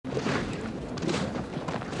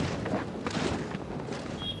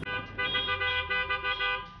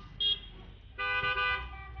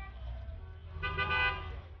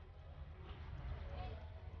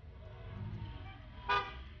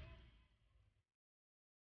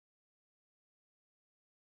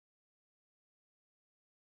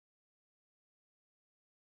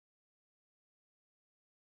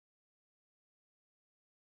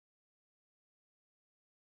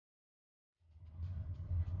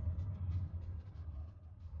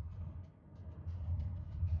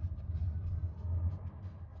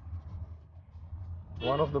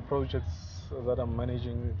One of the projects that I'm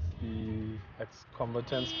managing is the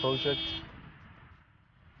ex-combatants project.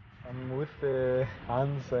 I'm with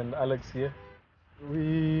Hans and Alex here.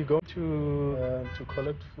 We go to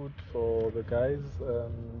collect food for the guys,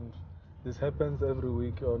 and this happens every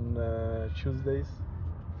week on Tuesdays.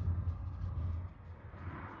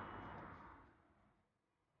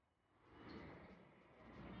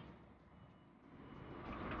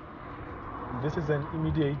 This is an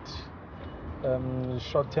immediate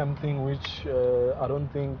short-term thing which I don't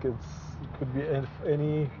think it could be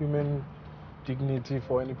any human dignity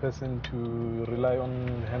for any person to rely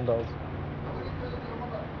on handouts.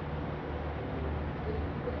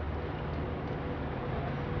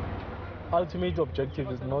 Ultimate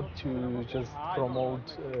objective is not to just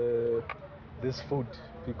promote this food,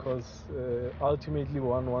 because ultimately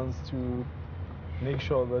one wants to make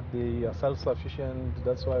sure that they are self-sufficient.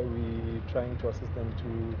 That's why we're trying to assist them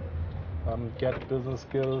to get business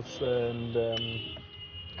skills and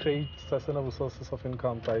create sustainable sources of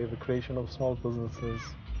income by the creation of small businesses.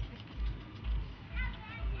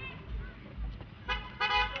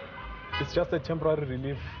 It's just a temporary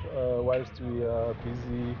relief whilst we are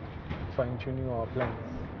busy fine-tuning our plans.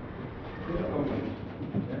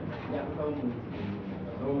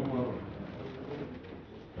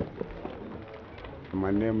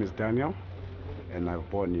 My name is Daniel, and I was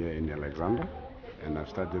born here in Alexander, and I've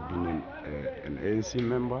started being an ANC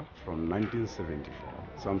member from 1974.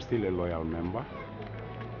 So I'm still a loyal member.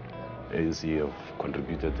 ANC have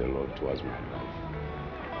contributed a lot towards my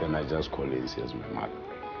life. Then I just call ANC as my mother,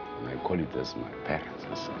 and I call it as my parents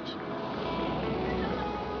as such.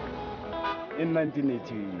 In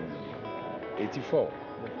 1984,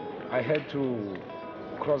 I had to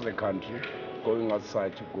cross the country, going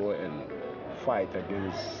outside to go and fight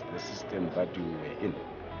against the system that we were in.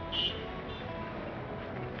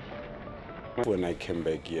 When I came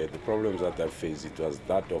back here, the problems that I faced, it was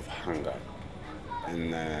that of hunger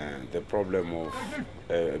and the problem of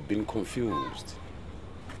being confused.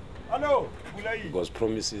 Because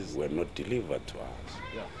promises were not delivered to us.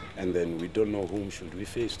 And then we don't know whom should we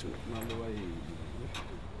face to.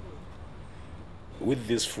 With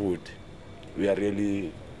this food, we are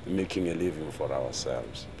really making a living for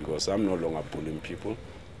ourselves, because I'm no longer bullying people,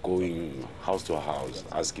 going house to house,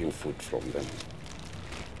 asking food from them.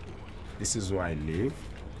 This is where I live,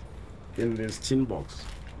 in this tin box.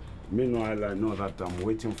 Meanwhile, I know that I'm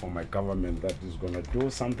waiting for my government that is going to do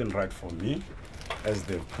something right for me, as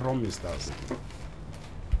they've promised us.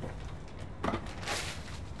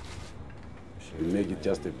 We make it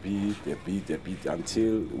just a bit,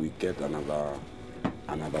 until we get another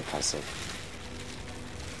parcel.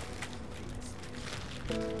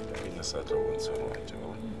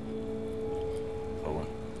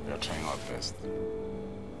 We are trying our best.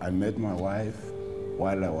 I met my wife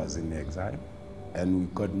while I was in exile, and we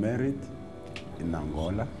got married in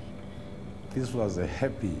Angola. This was a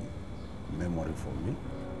happy memory for me,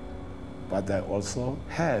 but I also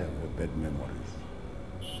have bad memories.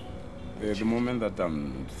 The moment that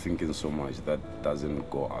I'm thinking so much, that doesn't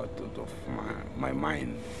go out of my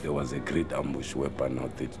mind. There was a great ambush whereby now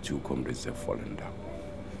 32 comrades have fallen down.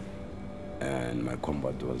 And my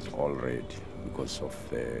combat was all red because of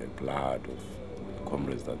the blood of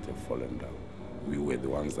comrades that have fallen down. We were the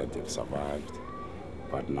ones that have survived,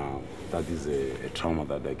 but now that is a trauma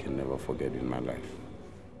that I can never forget in my life.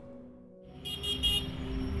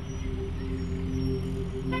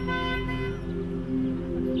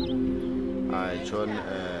 I joined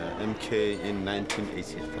MK in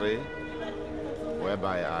 1983,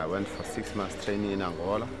 whereby I went for 6 months training in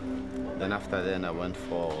Angola. Then after then, I went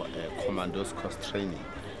for commandos course training.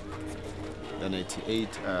 Then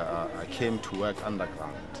 88, I came to work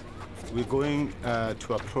underground. We're going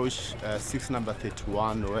to approach 6 number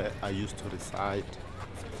 31, where I used to reside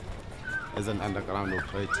as an underground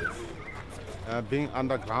operative. Being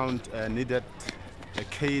underground needed a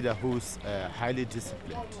cadre who's highly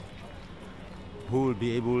disciplined, who will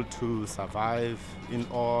be able to survive in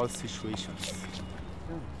all situations.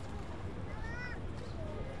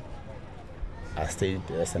 I stayed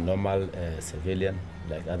as a normal civilian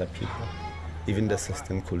like other people. Even the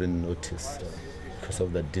system couldn't notice because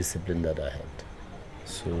of the discipline that I had.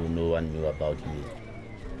 So no one knew about me.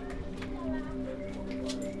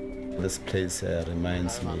 This place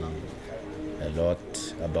reminds me a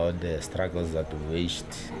lot about the struggles that we waged,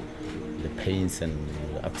 the pains and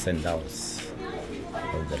ups and downs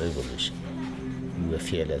of the revolution. We were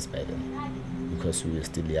fearless by then because we were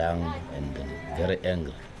still young and very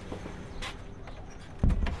angry.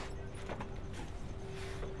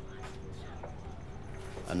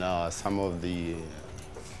 And some of the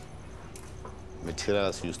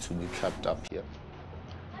materials used to be kept up here.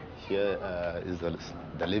 Here is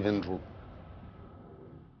the living room.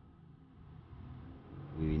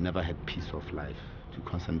 We never had peace of life to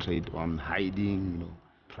concentrate on hiding,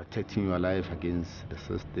 protecting your life against the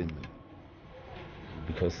system.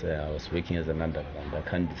 Because I was working as an underground, I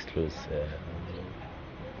can't disclose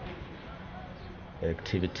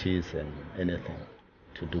activities and anything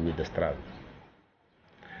to do with the struggle.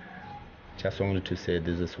 Just only to say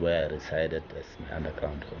this is where I resided as my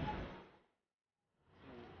underground home.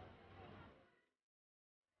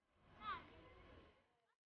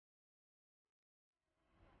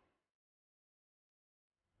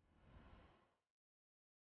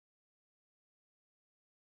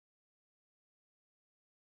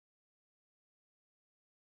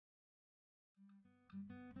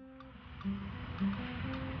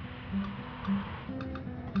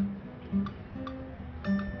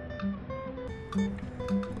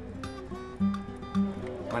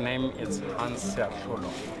 My name is Hans Sersholo.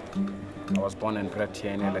 I was born and bred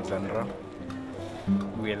here in Alexandra.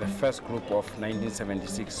 We are the first group of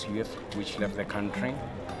 1976 youth which left the country,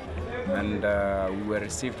 and we were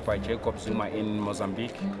received by Jacob Zuma in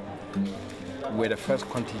Mozambique. We were the first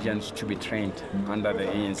contingent to be trained under the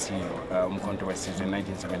ANC controversies in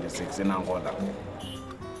 1976 in Angola.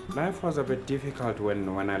 Life was a bit difficult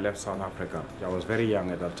when I left South Africa. I was very young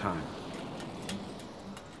at that time.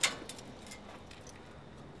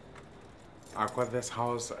 I got this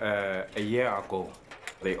house a year ago.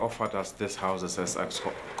 They offered us this house as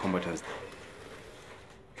ex-combatants.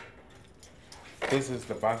 This is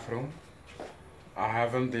the bathroom. I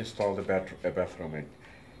haven't installed a bathroom in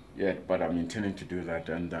yet, but I'm intending to do that,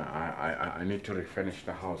 and I need to refurnish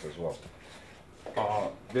the house as well.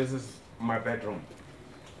 This is my bedroom.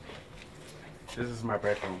 This is my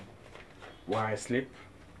bedroom where I sleep,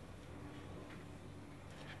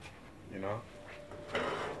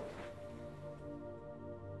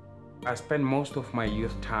 I spent most of my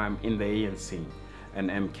youth time in the ANC and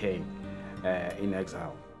MK in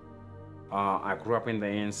exile. I grew up in the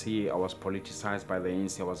ANC, I was politicized by the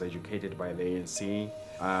ANC, I was educated by the ANC.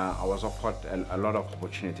 I was offered a lot of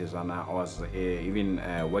opportunities, and I was even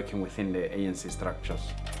working within the ANC structures.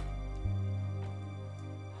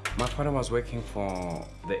 My father was working for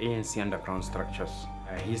the ANC underground structures.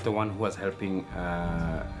 He's the one who was helping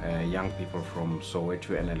young people from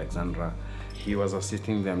Soweto and Alexandra. He was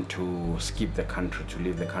assisting them to skip the country, to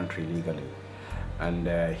leave the country legally.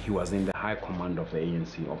 And he was in the high command of the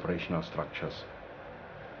ANC operational structures.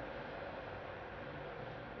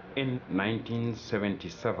 In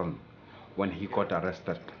 1977, when he got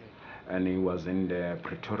arrested and he was in the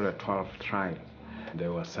Pretoria 12 trial, they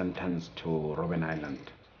were sentenced to Robben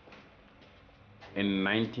Island. In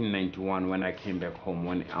 1991, when I came back home,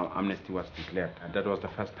 when amnesty was declared, that was the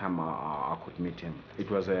first time I could meet him.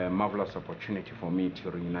 It was a marvelous opportunity for me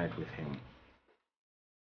to reunite with him.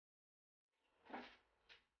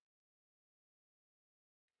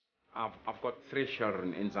 I've got 3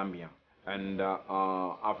 children in Zambia, and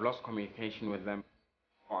I've lost communication with them.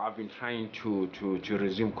 I've been trying to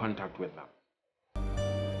resume contact with them.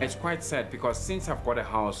 It's quite sad because since I've got a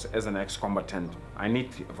house as an ex-combatant, I need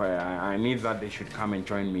that they should come and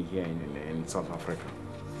join me here in South Africa.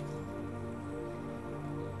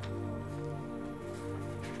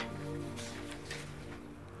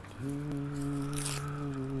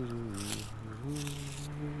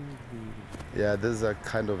 Yeah, there's a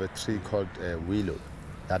kind of a tree called willow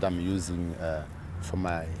that I'm using for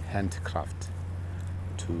my handcraft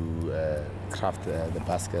to craft the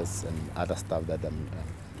baskets and other stuff that I'm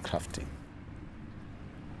crafting.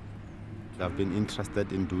 I've been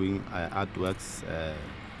interested in doing artworks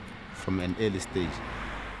from an early stage.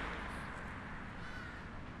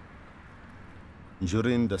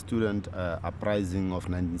 During the student uprising of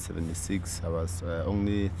 1976, I was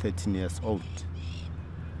only 13 years old.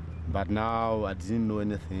 But now I didn't know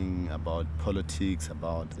anything about politics,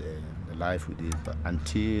 about the life we did, but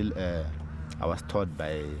until I was taught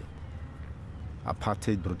by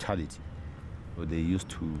apartheid brutality, where they used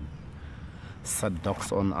to set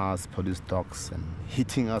dogs on us, police dogs, and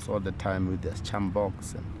hitting us all the time with their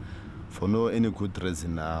chambocks, and for no any good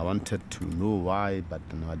reason. I wanted to know why, but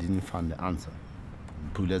I didn't find the answer.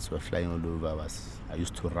 Bullets were flying all over. I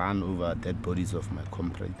used to run over dead bodies of my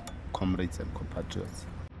comrades and compatriots.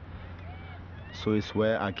 So it's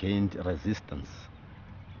where I gained resistance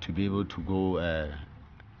to be able to go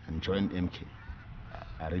and join MK.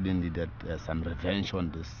 I really needed some revenge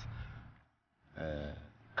on this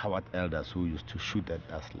coward elders who used to shoot at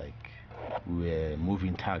us like we were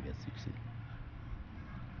moving targets, you see.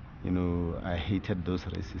 I hated those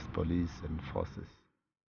racist police and forces.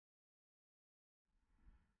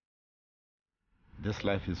 This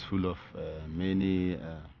life is full of many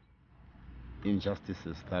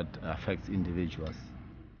injustices that affect individuals.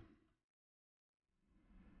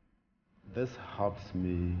 This helps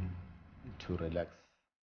me to relax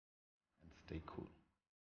and stay cool.